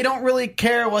they don't really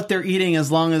care what they're eating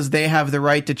as long as they have the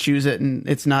right to choose it, and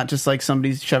it's not just like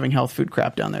somebody's shoving health food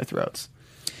crap down their throats.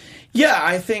 Yeah,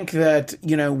 I think that,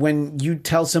 you know, when you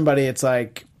tell somebody it's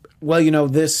like, well, you know,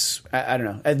 this, I don't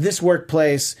know, this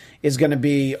workplace is going to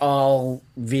be all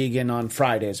vegan on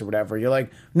Fridays or whatever. You're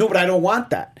like, no, but I don't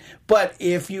want that. But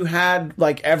if you had,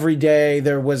 like, every day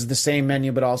there was the same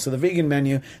menu but also the vegan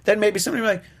menu, then maybe somebody would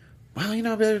be like, well, you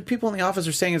know, people in the office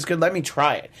are saying it's good, let me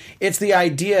try it. It's the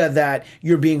idea that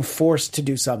you're being forced to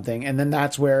do something, and then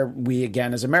that's where we,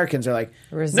 again, as Americans are like,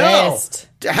 resist.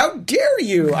 No, how dare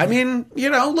you? I mean,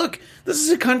 you know, look, this is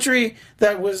a country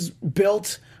that was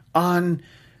built on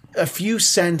a few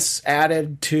cents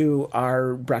added to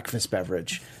our breakfast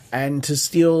beverage. And to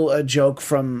steal a joke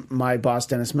from my boss,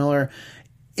 Dennis Miller,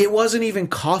 it wasn't even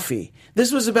coffee.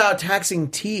 This was about taxing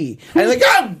tea. And like,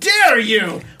 how dare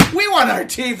you? We want our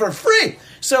tea for free.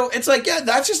 So it's like, yeah,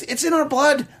 that's just, it's in our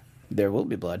blood. There will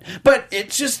be blood. But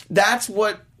it's just, that's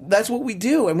what we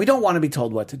do. And we don't want to be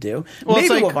told what to do. Well,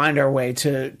 maybe we'll find our way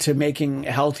to making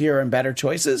healthier and better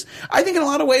choices. I think in a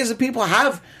lot of ways that people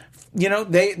have, you know,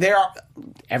 they are,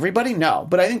 everybody no,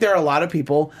 but I think there are a lot of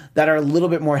people that are a little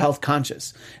bit more health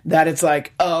conscious, that it's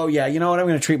like, oh yeah, you know what, I'm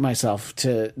going to treat myself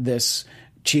to this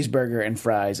cheeseburger and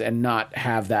fries and not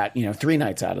have that, you know, 3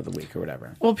 nights out of the week or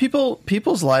whatever. Well,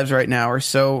 people's lives right now are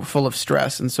so full of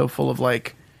stress and so full of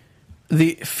like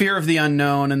the fear of the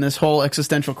unknown and this whole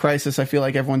existential crisis I feel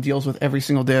like everyone deals with every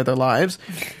single day of their lives,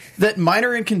 that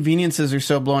minor inconveniences are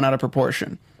so blown out of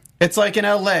proportion. It's like in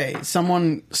LA,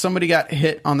 somebody got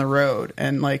hit on the road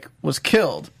and like was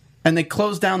killed. and they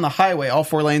closed down the highway, all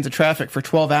 4 lanes of traffic for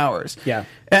 12 hours. Yeah.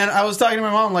 And I was talking to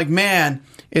my mom, like, man,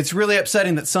 it's really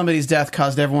upsetting that somebody's death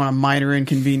caused everyone a minor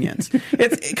inconvenience.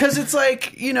 Because it's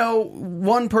like, you know,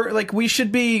 we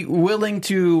should be willing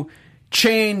to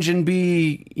change and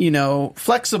be, you know,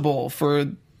 flexible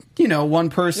for, you know, one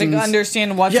person's... Like,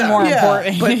 understand what's more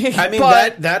important. But, I mean,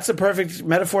 that's a perfect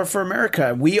metaphor for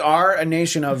America. We are a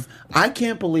nation of, I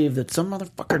can't believe that some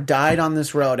motherfucker died on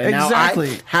this road, and now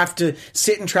I have to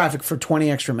sit in traffic for 20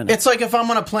 extra minutes. It's like if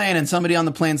I'm on a plane and somebody on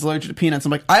the plane's allergic to peanuts,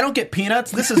 I'm like, I don't get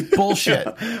peanuts? This is bullshit.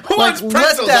 Who like, wants let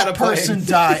pretzels that on a plane? person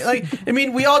die. Like, I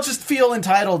mean, we all just feel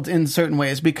entitled in certain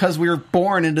ways because we were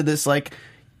born into this, like,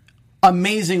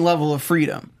 amazing level of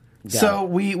freedom. Yeah. So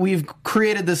we've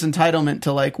created this entitlement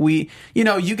to, like, you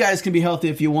know, you guys can be healthy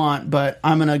if you want, but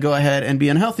I'm going to go ahead and be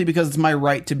unhealthy because it's my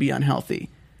right to be unhealthy.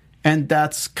 And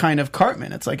that's kind of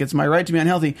Cartman. It's like, it's my right to be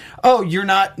unhealthy. Oh, you're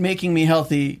not making me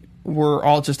healthy. We're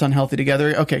all just unhealthy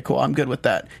together. Okay, cool. I'm good with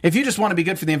that. If you just want to be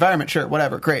good for the environment, sure,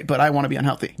 whatever, great. But I want to be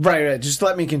unhealthy. Right. Just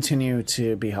let me continue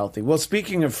to be healthy. Well,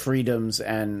 speaking of freedoms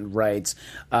and rights,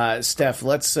 Steph,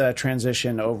 let's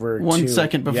transition over to... 1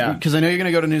 second, because I know you're going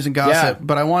to go to news and gossip,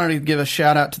 but I wanted to give a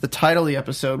shout out to the title of the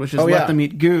episode, which is Let Them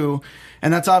Eat Goo.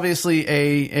 And that's obviously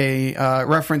a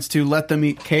reference to Let Them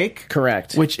Eat Cake.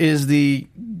 Correct. Which is the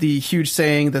huge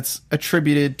saying that's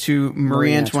attributed to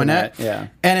Marie Antoinette. Yeah.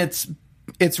 And it's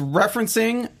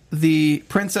referencing the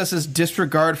princess's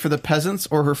disregard for the peasants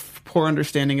or her poor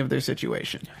understanding of their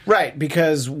situation. Right,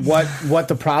 because what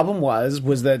the problem was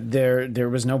that there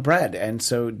was no bread. And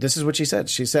so this is what she said.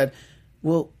 She said,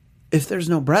 well, if there's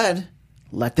no bread,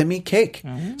 let them eat cake.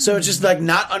 So it's just like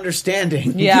not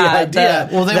understanding the idea.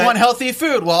 Well, they want healthy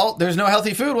food. Well, there's no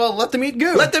healthy food. Well, let them eat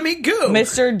goo. Let them eat goo.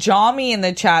 Mr. Jami in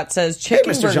the chat says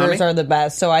chicken Mr. burgers Jami. are the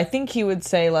best. So I think he would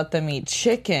say let them eat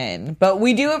chicken. But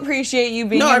we do appreciate you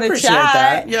being in the I appreciate chat.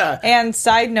 that. Yeah. And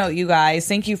side note, you guys,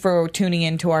 thank you for tuning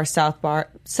into our South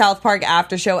Park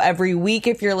After Show every week.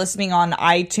 If you're listening on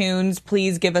iTunes,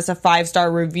 please give us a 5-star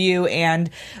review and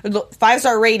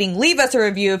 5-star rating. Leave us a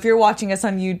review. If you're watching us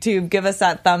on YouTube, give us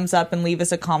that thumbs up and leave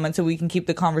us a comment so we can keep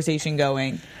the conversation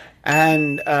going.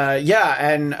 And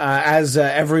as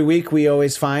every week we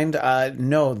always find,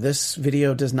 no, this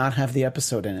video does not have the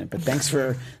episode in it. But thanks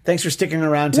for sticking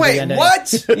around to the end. Wait,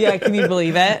 what? Yeah, can you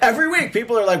believe it? Every week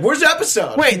people are like, "Where's the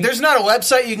episode?" Wait, there's not a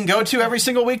website you can go to every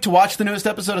single week to watch the newest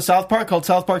episode of South Park called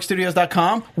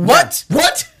SouthParkStudios.com? What? Yeah.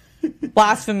 What?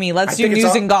 Blasphemy. Let's do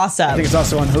news and gossip. I think it's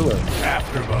also on Hulu.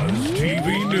 AfterBuzz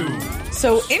TV News.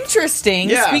 So interesting.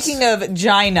 Yes. Speaking of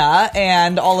China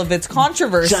and all of its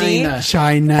controversy,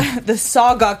 China. the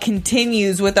saga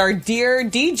continues with our dear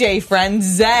DJ friend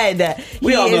Zed.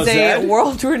 He all know is a Zed.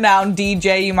 world-renowned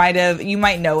DJ. You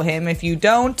might know him. If you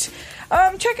don't,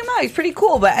 check him out. He's pretty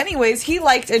cool. But anyways, he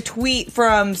liked a tweet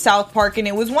from South Park, and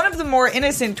it was one of the more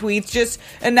innocent tweets, just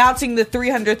announcing the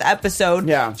 300th episode.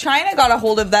 Yeah. China got a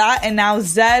hold of that, and now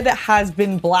Zed has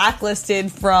been blacklisted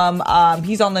from,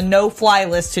 he's on the no-fly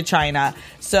list to China.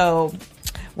 So,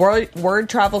 word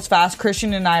travels fast.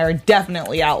 Christian and I are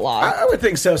definitely outlawed. I would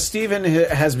think so. Steven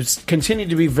has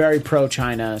continued to be very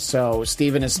pro-China, so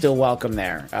Steven is still welcome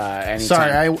there. Anytime.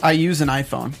 Sorry, I use an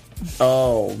iPhone.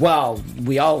 Oh, well,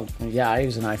 I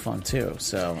use an iPhone too,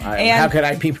 so how could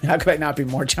I not be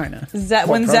more China?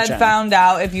 When Zed found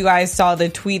out, if you guys saw the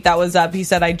tweet that was up, he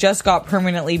said, I just got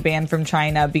permanently banned from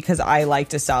China because I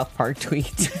liked a South Park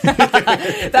tweet.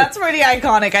 That's pretty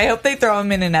iconic. I hope they throw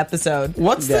him in an episode.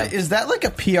 Is that like a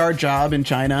PR job in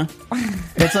China?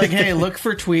 It's like, hey, look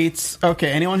for tweets. Okay,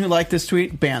 anyone who liked this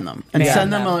tweet, ban them. And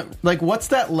send them what's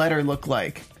that letter look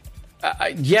like?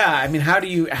 I mean, how do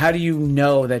you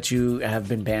know that you have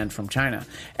been banned from China?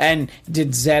 And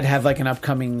did Zed have like an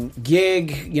upcoming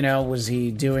gig? You know, was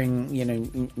he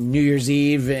doing New Year's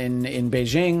Eve in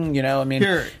Beijing? You know, I mean,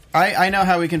 here I know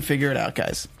how we can figure it out,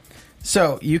 guys.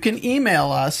 So you can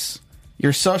email us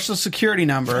your social security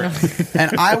number,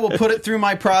 and I will put it through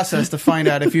my process to find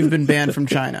out if you've been banned from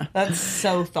China. That's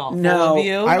so thoughtful of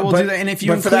you. I will do that. And if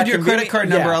you include your credit card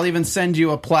number, I'll even send you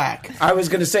a plaque. I was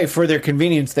going to say, for their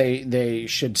convenience, they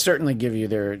should certainly give you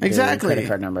their credit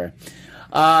card number.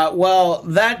 Well,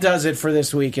 that does it for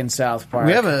this week in South Park.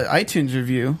 We have an iTunes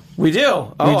review. We do.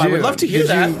 Oh, I would love to hear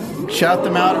that. Did you shout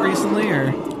them out recently,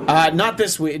 or? Not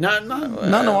this week. Not in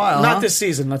a while. Not this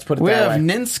season. Let's put it that way. We have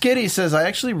Nin Skitty says, I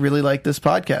actually really like this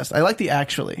podcast. I like the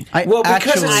actually.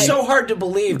 Because it's so hard to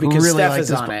believe because really Steph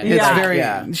is on it.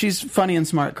 It's she's funny and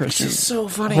smart, Christian. She's so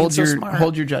funny and so smart.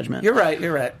 Hold your judgment. You're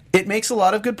right. It makes a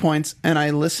lot of good points, and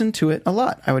I listen to it a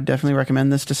lot. I would definitely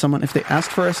recommend this to someone if they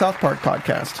asked for a South Park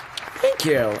podcast. Thank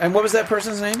you. And what was that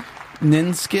person's name? Nin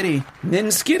Skitty.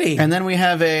 And then we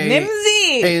have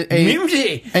Nimsy.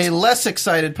 a less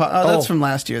excited that's from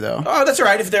last year, though. Oh, that's all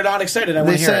right. If they're not excited, I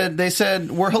want to hear it. They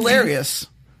said, we're hilarious,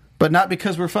 but not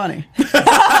because we're funny.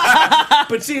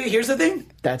 But see, here's the thing.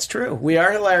 That's true. We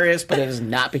are hilarious, but it is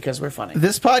not because we're funny.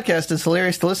 This podcast is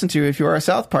hilarious to listen to if you are a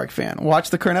South Park fan.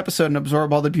 Watch the current episode and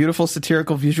absorb all the beautiful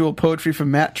satirical visual poetry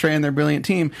from Matt, Trey, and their brilliant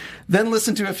team. Then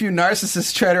listen to a few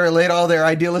narcissists try to relate all their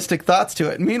idealistic thoughts to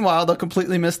it. Meanwhile, they'll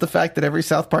completely miss the fact that every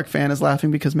South Park fan is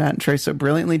laughing because Matt and Trey so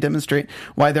brilliantly demonstrate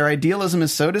why their idealism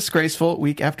is so disgraceful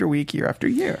week after week, year after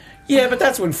year. Yeah, but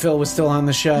that's when Phil was still on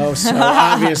the show, so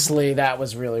obviously that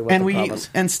was really what the problem was.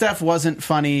 And Steph wasn't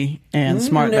funny and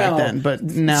smart back then, but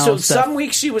now So Steph, some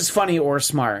weeks she was funny or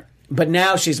smart, but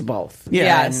now she's both. yeah,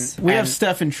 Yes. we have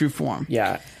Steph in true form.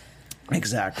 Yeah,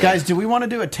 exactly. Guys, do we want to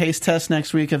do a taste test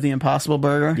next week of the Impossible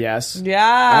Burger? Yes. Yeah.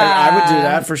 I would do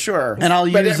that for sure. And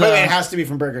I'll but use, it has to be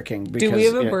from Burger King. Because, Do we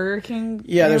have a Burger King?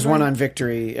 Yeah, there's one on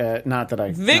Victory. Not that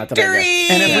I Victory!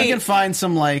 And if we can find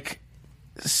some, like,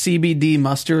 CBD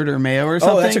mustard or mayo or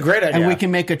something. that's a great idea. And we can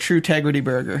make a true Tegrity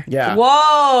burger. Yeah.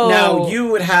 Whoa. Now, you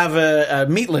would have a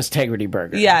meatless Tegrity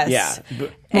burger. Yes.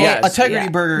 Yeah. A Tegrity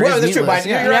burger Well, is that's true. meatless.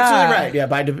 You're absolutely right. Yeah,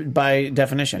 by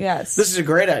definition. Yes. This is a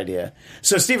great idea.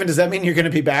 So, Stephen, does that mean you're going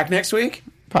to be back next week?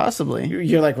 Possibly.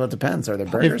 You're like, well, it depends. Are there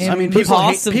burgers? I mean, people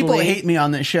hate me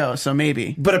on this show, so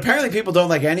maybe. But apparently people don't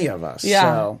like any of us. Yeah.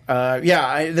 So,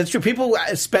 that's true. People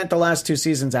spent the last 2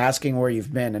 seasons asking where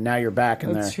you've been, and now you're back,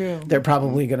 and That's true. they're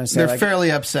probably going to say... They're like, fairly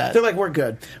upset. They're like, we're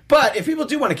good. But if people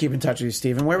do want to keep in touch with you,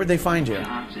 Stephen, where would they find you?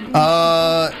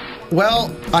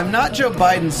 Well, I'm not Joe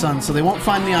Biden's son, so they won't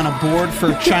find me on a board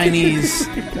for Chinese...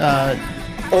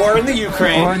 Or in the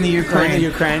Ukraine.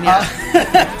 Yeah.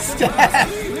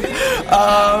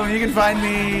 You can find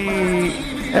me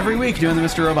every week doing the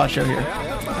Mr. Robot Show here.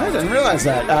 I didn't realize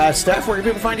that. Steph, where can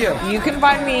people find you? You can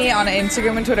find me on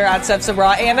Instagram and Twitter at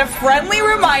StephSabra. And a friendly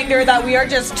reminder that we are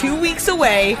just 2 weeks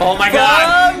away Oh my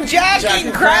God. from Jack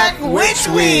and Crack Witch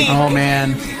Week. Oh,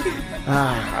 man.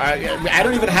 I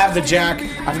don't even have the Jack.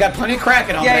 I've got plenty of crack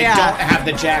at home, but I don't have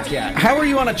the Jack yet. How are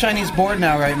you on a Chinese board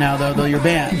right now, though you're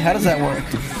banned? How does that work?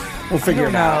 We'll figure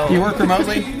it out. You work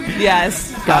remotely?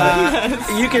 Yes. Got it.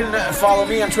 You can follow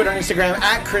me on Twitter and Instagram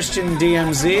at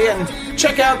ChristianDMZ and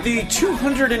check out the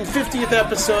 250th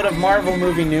episode of Marvel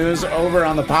Movie News over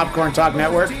on the Popcorn Talk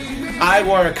Network. I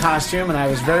wore a costume and I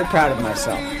was very proud of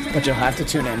myself, but you'll have to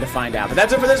tune in to find out. But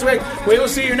that's it for this week. We will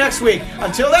see you next week.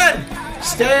 Until then,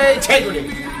 stay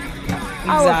Tegrity.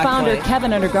 Our founder,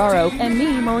 Kevin Undergaro, and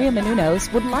me, Maria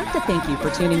Menounos, would like to thank you for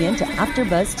tuning in to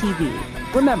AfterBuzz TV.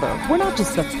 Remember, we're not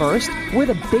just the first, we're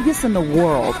the biggest in the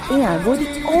world, and we're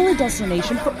the only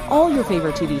destination for all your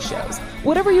favorite TV shows.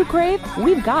 Whatever you crave,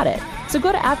 we've got it. So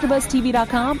go to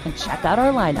AfterBuzzTV.com and check out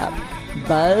our lineup.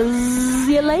 Buzz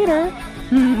you later.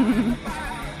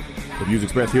 The views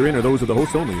expressed herein are those of the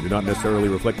hosts only and do not necessarily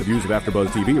reflect the views of AfterBuzz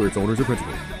TV or its owners or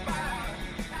principals.